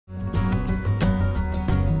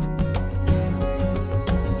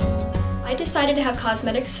decided to have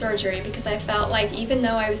cosmetic surgery because I felt like even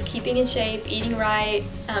though I was keeping in shape, eating right,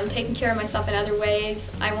 taking care of myself in other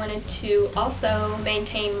ways, I wanted to also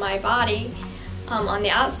maintain my body on the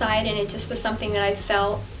outside, and it just was something that I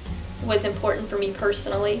felt was important for me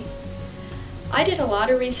personally. I did a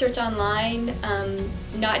lot of research online,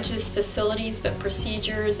 not just facilities but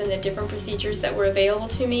procedures and the different procedures that were available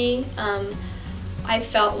to me. I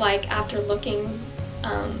felt like after looking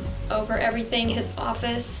over everything, his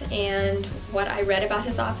office and what I read about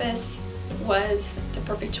his office was the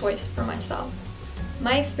perfect choice for myself.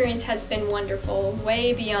 My experience has been wonderful,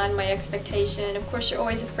 way beyond my expectation. Of course, you're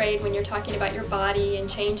always afraid when you're talking about your body and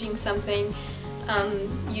changing something.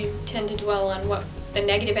 You tend to dwell on what the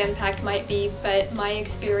negative impact might be, but my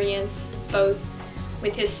experience, both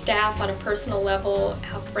with his staff on a personal level,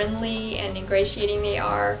 how friendly and ingratiating they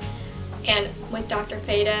are, and with Dr.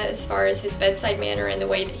 Fata, as far as his bedside manner and the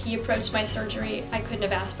way that he approached my surgery, I couldn't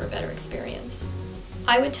have asked for a better experience.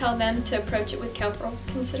 I would tell them to approach it with careful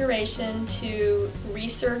consideration, to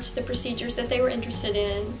research the procedures that they were interested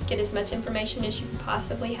in, get as much information as you can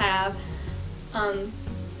possibly have.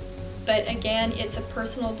 But again, it's a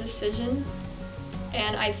personal decision,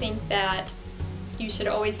 and I think that you should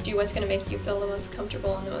always do what's going to make you feel the most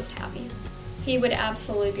comfortable and the most happy. He would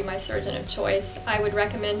absolutely be my surgeon of choice. I would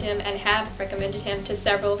recommend him and have recommended him to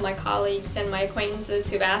several of my colleagues and my acquaintances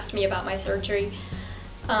who've asked me about my surgery.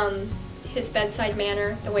 His bedside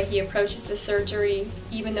manner, the way he approaches the surgery,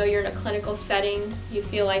 even though you're in a clinical setting, you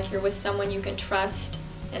feel like you're with someone you can trust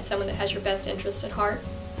and someone that has your best interest at heart.